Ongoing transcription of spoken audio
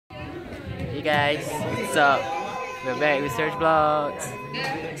Hey guys, what's up? We're back with Siraj Vlogs.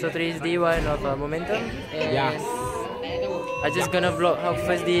 So today is day 1 of Momentum, and I just gonna vlog how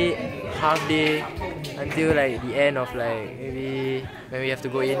first day, half day, until like the end of like maybe when we have to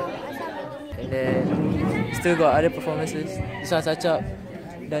go in. And then still got other performances. This one's Achap,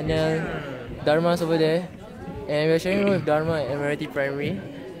 Daniel, Dharma's over there, and we're sharing room with Dharma at Admiralty Primary,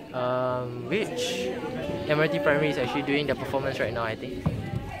 which Admiralty Primary is actually doing the performance right now, I think.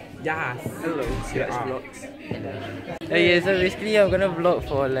 Yes, hello, Siraj Vlogs. Okay, so basically I'm gonna vlog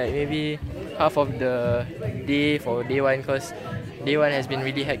for like maybe half of the day for day 1, because day 1 has been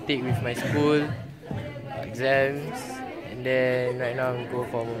really hectic with my school, exams, and then right now I'm going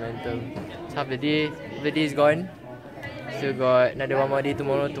for Momentum. So half the day is gone. Still got another 1 more day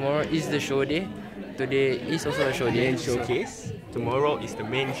tomorrow. Tomorrow is the show day. Today is also a show day. Showcase. Tomorrow is the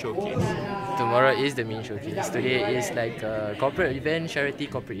main showcase. Tomorrow is the main showcase. Today is like a corporate event, charity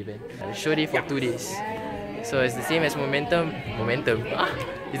corporate event. Show day for 2 days. So it's the same as Momentum.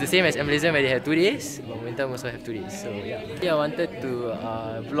 It's the same as Emblazon where they have 2 days. Momentum also have 2 days. So yeah. I wanted to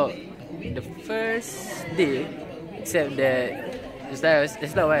vlog the first day, except that it's like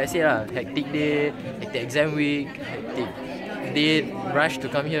what I said lah. Hectic day, hectic exam week, hectic day, rush to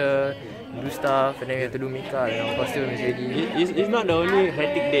come here, do stuff, and then we have to do makeup and our costume is ready. It's not the only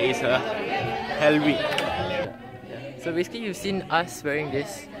hectic day, it's a hell week. So basically you've seen us wearing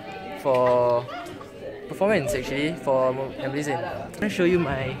this for performance actually, for Emblazon. I'm going to show you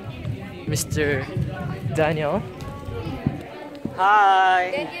my Mr. Daniel.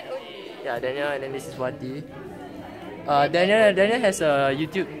 Hi! Yeah, Daniel, and then this is Wati. Daniel has a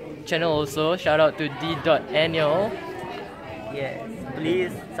YouTube channel also. Shout out to d.annual. Yes,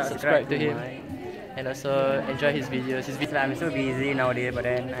 please subscribe to him. And also enjoy his videos. I'm so busy nowadays, but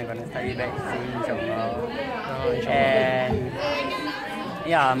then I'm gonna study back soon, inshallah. Inshallah. And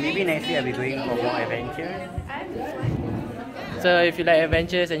yeah, maybe next year I'll be going for more adventures. So if you like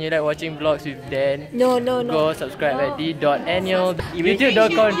adventures and you like watching vlogs with Dan, go subscribe at d.annual.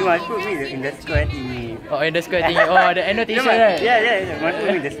 YouTube.com. You must put me in the square thingy. Oh, in the square thingy. Oh, the annotation, right? Yeah. You must put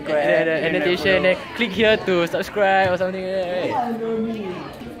me in the square. The annotation. Then click here to subscribe or something like that, right?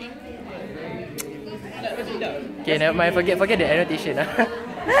 Okay, never mind. Forget the annotation.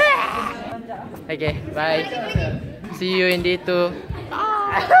 Okay, bye. See you in day 2.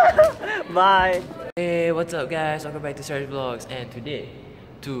 Bye. Hey, what's up guys? Welcome back to Siraj Vlogs, and today,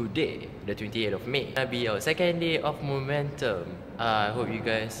 the 28th of May, gonna be our second day of Momentum. I hope you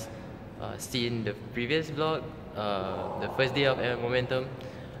guys seen the previous vlog, the first day of Momentum.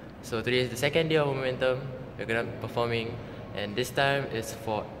 So today is the second day of Momentum. We're gonna be performing, and this time it's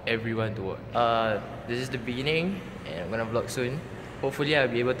for everyone to watch. This is the beginning, and I'm gonna vlog soon. Hopefully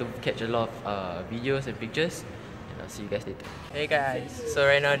I'll be able to catch a lot of videos and pictures, and I'll see you guys later. Hey guys, so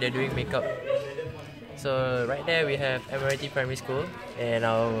right now they're doing makeup. So right there we have Admiralty Primary School, and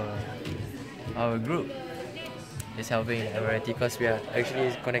our group is helping Admiralty because we are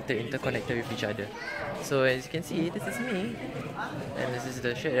actually interconnected with each other. So as you can see, this is me, and this is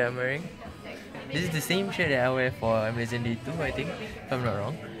the shirt that I'm wearing. This is the same shirt that I wear for Emblazon Day 2, I think, if I'm not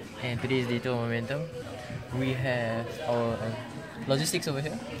wrong. And today is Day 2 of Momentum. We have our logistics over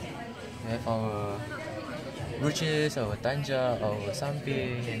here. We have our brooches, our tanja, our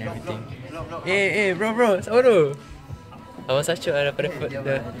samping and everything. Hey bro, sama tu. Abang Sachok daripada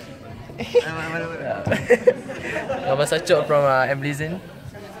Abang Sachok from Emblazon.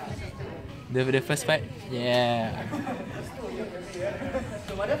 The first fight. Yeah.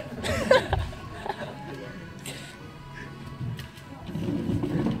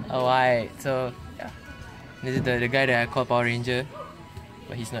 Alright, so yeah. This is the guy that I call Power Ranger,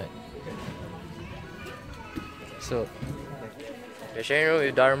 but he's not. So we're sharing room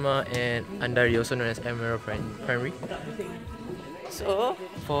with Dharma and Andari, also known as Emerald Primary. So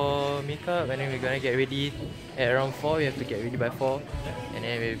for makeup, and then we're gonna get ready at around 4. We have to get ready by 4, and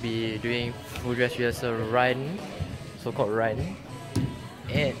then we'll be doing full dress rehearsal run, so-called run.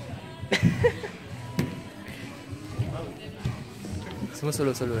 And semua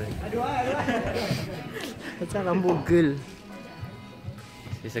solo ni. Macam rambut girl.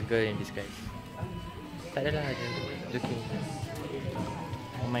 It's a girl in disguise. Tak adalah, joking.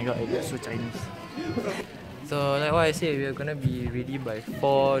 Oh my god, it looks so Chinese. So like what I said, we're gonna be ready by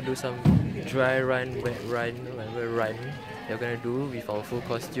 4, do some dry run, wet run, whatever run we're gonna do with our full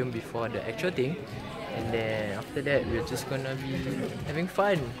costume before the actual thing. And then after that, we're just gonna be having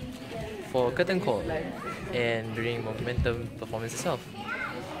fun for curtain call and during Momentum performance itself.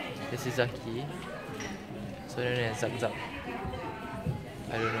 This is Zaki, so known as Zak Zak.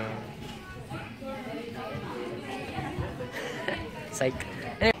 I don't know. Psych.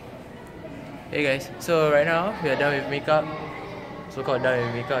 Hey guys, so right now we are done with makeup. So called done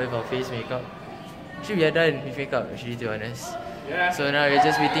with makeup, with our face makeup. Actually we are done with makeup actually, to be honest. So now we're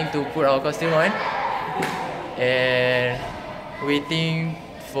just waiting to put our costume on and waiting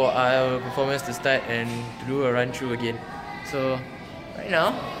for our performance to start and to do a run through again. So right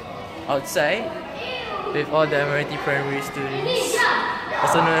now, outside with all the Admiralty Primary students,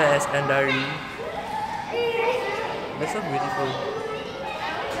 also known as Andari. That's so beautiful.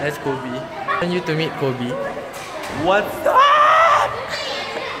 That's Kobe. I want you to meet Kobe. What's up?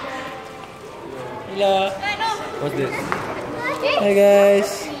 Hello. What's this? Hi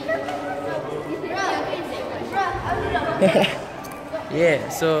guys. Yeah,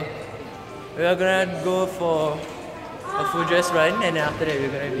 so we are gonna go for a full dress run, and then after that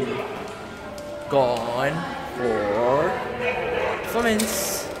we're gonna be gone for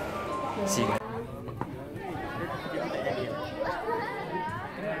performance. See you guys.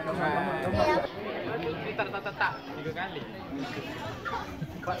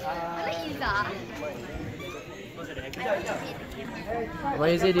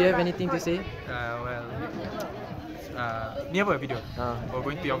 What you say? Do you have anything to say? Ni apa video? We're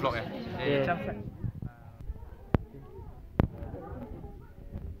going to your vlog Yeah.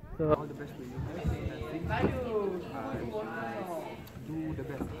 So All the best to you. Do the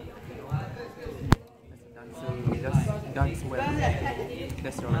best. As a dancer, just dance well.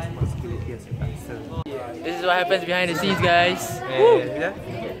 That's your responsibility as a dancer. this is what happens behind the scenes, guys. Yeah.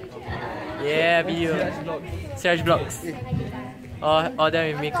 Yeah, video. Siraj vlogs. All done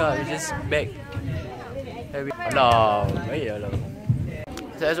with makeup. We just back. No,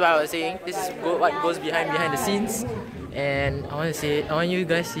 so that's what I was saying. This is what goes behind the scenes, and I want you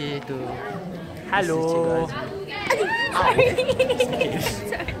guys to hello.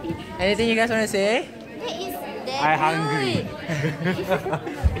 Anything you guys want to say? I'm hungry.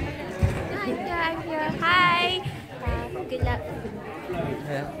 I'm here. Hi. Good luck.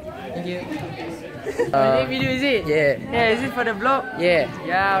 Yeah. Thank you. Any video is it? Yeah. Yeah, is it for the vlog? Yeah.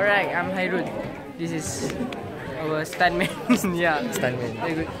 Yeah, alright. I'm Hairul. This is our stuntman. Yeah. Stuntman.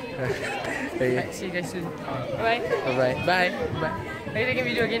 Very good. Okay. See you guys soon. Bye. Bye. Bye. Bye. Are you taking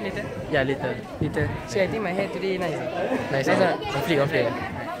video again later? Yeah, later. Later. See, I think my hair today nice. Nice. On flick. Bye.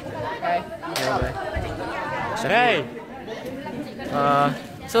 Yeah, bye. Hey.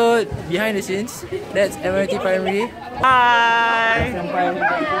 So behind the scenes, that's Admiralty Primary. Hi!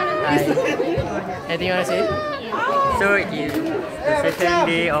 Hi. Anything you want to say? So it is the second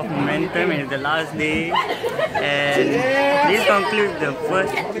day of momentum and the last day, and this concludes the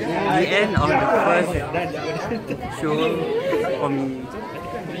end of the first show for me.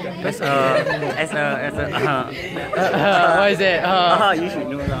 What is it? You should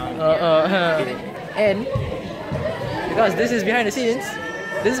know that. And because this is behind the scenes,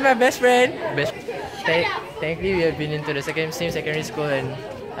 this is my best friend. Thankfully, we have been into the same secondary school, and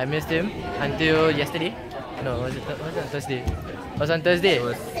I missed him until yesterday. No, was it Thursday? It was on Thursday. It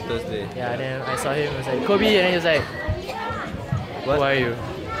was Thursday. Yeah, then I saw him. I was like, Kobe, and then he was like, What? Who are you?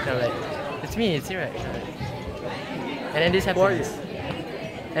 And I'm like, it's me, it's Siraj. And then this happens.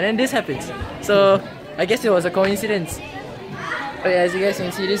 And then this happens. So I guess it was a coincidence. Okay, as you guys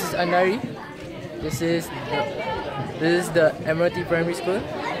can see, this is Andari. This is the Admiralty Primary School.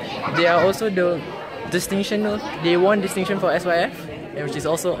 They are also the distinction. They won distinction for SYF, which is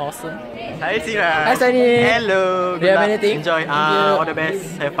also awesome. Hi Siraj. Hi Sunny. Hello. Do you have anything? Enjoy. Thank you. All the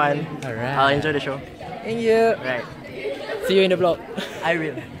best. Have fun. Alright. I'll enjoy the show. Thank you. Right. See you in the vlog. I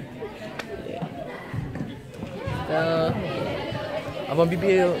will. So, Abang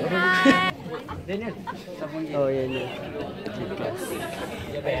Bibi. Oh yeah, yeah.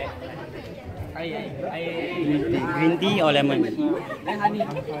 Green tea or lemon? Hi,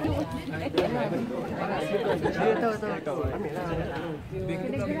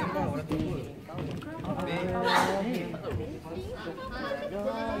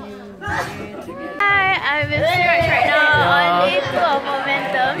 I'm with Siraj right now on day 2 of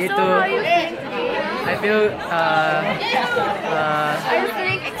momentum. Day So two. how are you feeling today? I feel Are you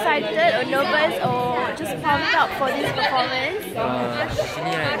feeling excited or nervous or just pumped up for this performance? actually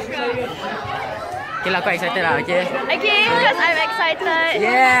right. Okay lah, quite excited lah. Okay. Okay, because I'm excited.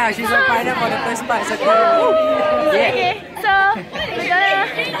 Yeah, she's my partner for the first part. So cool. Yeah. Okay, so we're gonna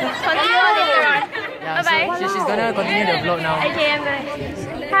continue later on. Yeah, Bye-bye. so she's gonna continue the vlog now. Okay, I'm gonna.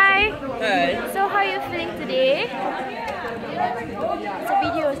 Hi. So how are you feeling today? It's a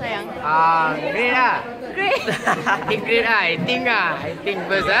video, sayang. Great lah. Great. Great lah. I think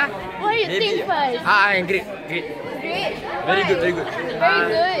first ah. What do you think first? Great. Great. Very good, very good. Very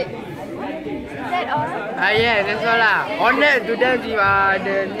good. Is that all? Yeah, that's all lah. Honored to them with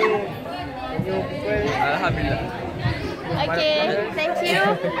the new Alhamdulillah. Okay, thank you.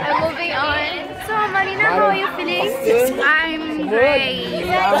 I'm moving on. So, Marina, how are you feeling? I'm great.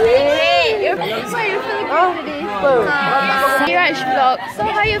 Great. So, you feeling good today? Siraj vlog. So,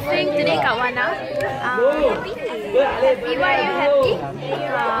 how are you feeling today, Kak Wana? Happy. Happy. Why are you happy?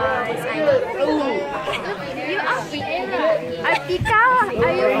 Because I'm pretty. You are pretty. Artika,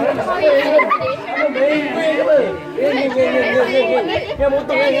 are you how are you feeling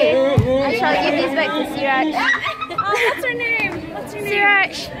today? I shall give this back to Siraj. What's her name?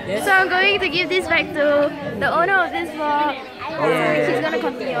 Siraj. Yes. So I'm going to give this back to the owner of this vlog. She's gonna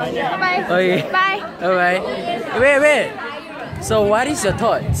continue. Bye. Okay. Bye. Alright. Wait. So what is your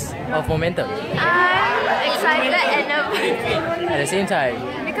thoughts of momentum? I'm excited and nervous. At the same time.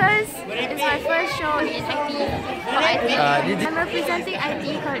 Because it's my first show in IT. I'm representing IT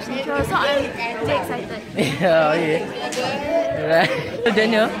College Central, so I'm really excited. Yeah, okay. Right.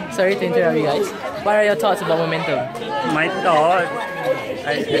 Daniel, sorry to interrupt you guys. What are your thoughts about momentum? My thought,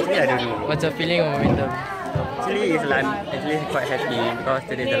 I don't know. What's your feeling of momentum? Actually, I'm actually quite happy because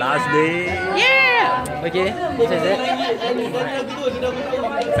today is the last day. Yeah! Okay, besides that?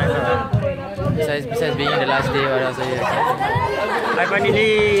 Besides being the last day, what else are you excited? I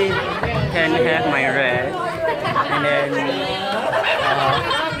finally can have my rest. And then,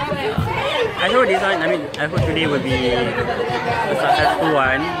 I hope this one, I hope today will be a successful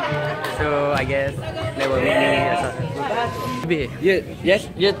one. So, I guess that will make me a successful. Yes,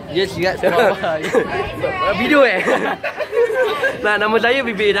 video Nah, nama saya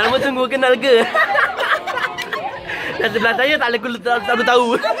Bibi. Dah lama tunggu kenal ke? Dan sebelah saya tak boleh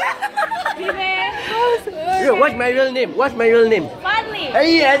tahu. What's my real name? Finally.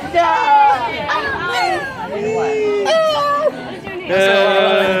 Yes.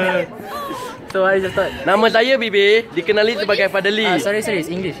 So what is your thought? Nama saya Bibi, dikenali sebagai Fadli. Sorry,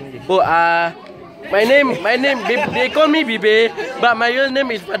 it's English. Oh, my name, they call me Bibi, but my real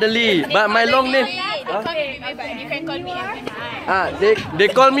name is Fadli. But my long name, You can call me every night. they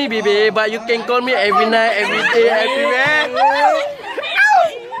call me Bibi, but you can call me every night, every day, everywhere.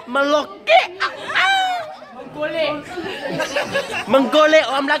 Melokek. Menggolek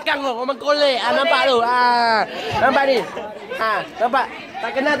orang belakang tu, orang menggolek. Nampak tu. Nampak ni. Nampak.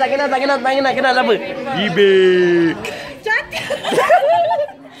 Tak kenal apa? Bibi. Cantik.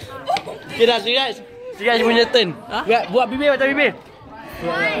 Okay dah, Siraj punya turn. Buat Bibi macam Bibi.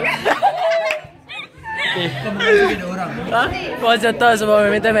 What's your thoughts about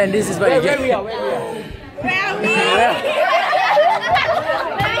momentum and this is what you get? Where are we?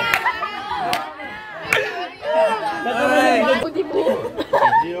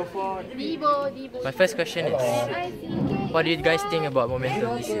 My first question is, what do you guys think about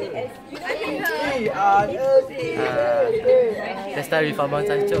momentum this year? Let's start with Abang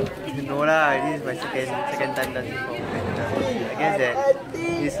Sancho. No lah, this is my second time dancing for momentum. I guess that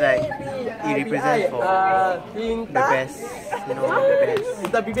it's like it represents for the best, the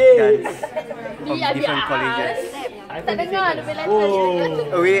best dance from different colleges. Tak dengar ada bela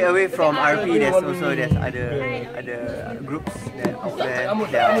Away from RP, there's other groups that out there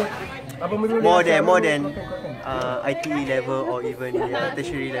that are more than IT level or even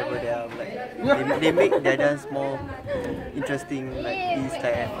tertiary level. They are like they make their dance more interesting, like this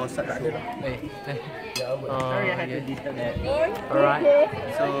type of concept show. Sorry, I had to disturb that. Alright.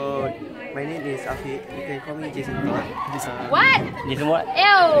 So my name is Afiq. You can call me Jason Todd. What? Jason what?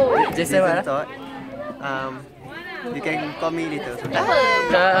 Ew. Jason what? Todd. You can call me later. So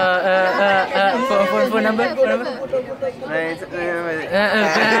Phone number?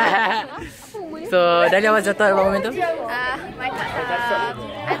 So, Dahlia, what's your thought about momentum? My thought,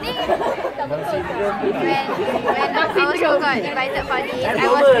 I think when our show got invited for this, I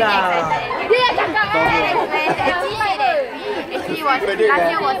was really excited. And when actually was last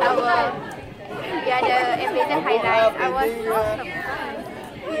year was our the amazing highlights. I was so surprised.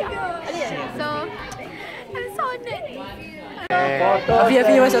 So I'm so honored.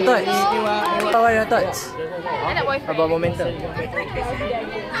 Afi, what's your thoughts? What are your thoughts I nak boyfriend. about momentum? I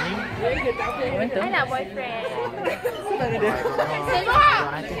nak boyfriend. Sebab I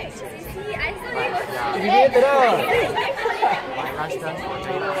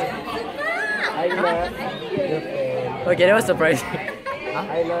Okay, that was surprising.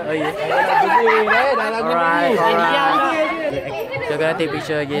 Oh yeah. Alright. So, gonna take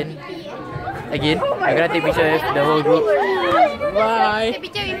picture again. I'm gonna take picture with the whole group. Bye. take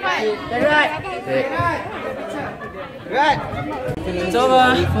picture with what? It's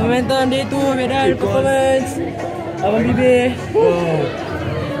over. Momentum day 2. We're done. Performance. Abang Bibi. Oh,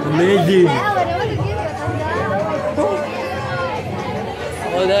 amazing.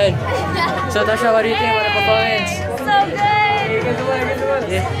 Well done. So Tasha, what do you think about the performance? So good.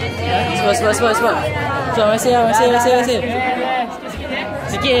 Yeah. Smart. So masih.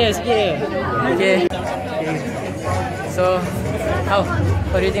 Sikit je. Okay. So,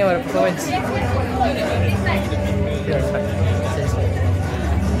 what do you think about the performance?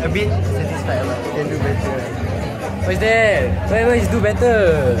 A bit satisfied, but you can do better. What's that? Why is do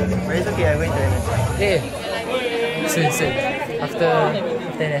better? But it's okay, I'm going to NS. Okay. Soon. After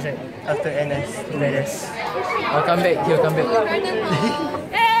NS, right? After NS. NS. I'll come back. He'll come back.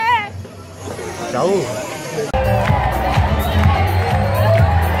 Jauh.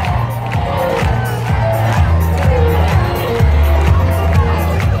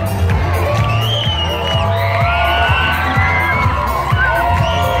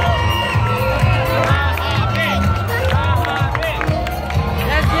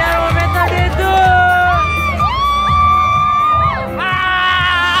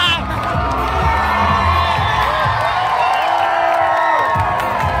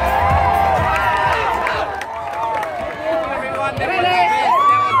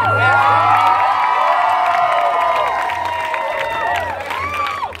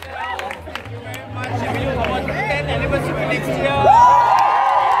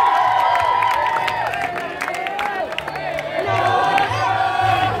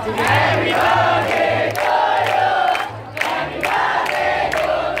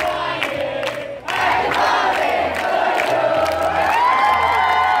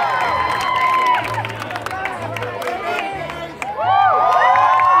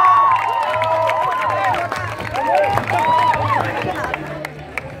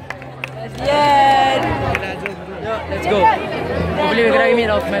 Let's go. Hopefully we're gonna meet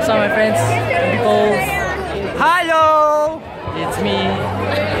some of my friends and people. Hello! It's me. I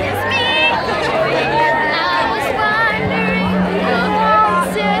was wondering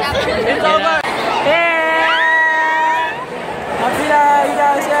It's over! Hey!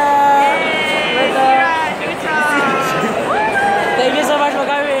 Thank you so much for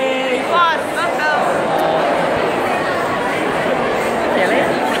coming!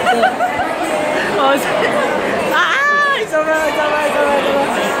 It's over.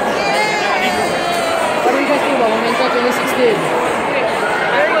 What do you guys think about Momentum 2016?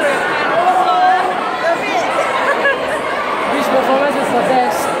 Which performance is the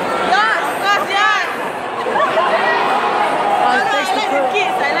best?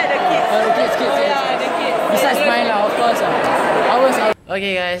 Besides mine lah, of course.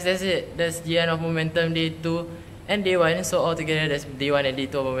 Okay guys, that's it. That's the end of Momentum Day 2 and Day 1. So altogether that's Day 1 and Day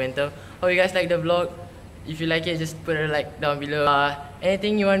 2 of Momentum. Hope you guys like the vlog. If you like it, just put a like down below.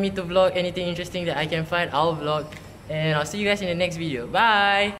 Anything you want me to vlog, anything interesting that I can find, I'll vlog. And I'll see you guys in the next video. Bye!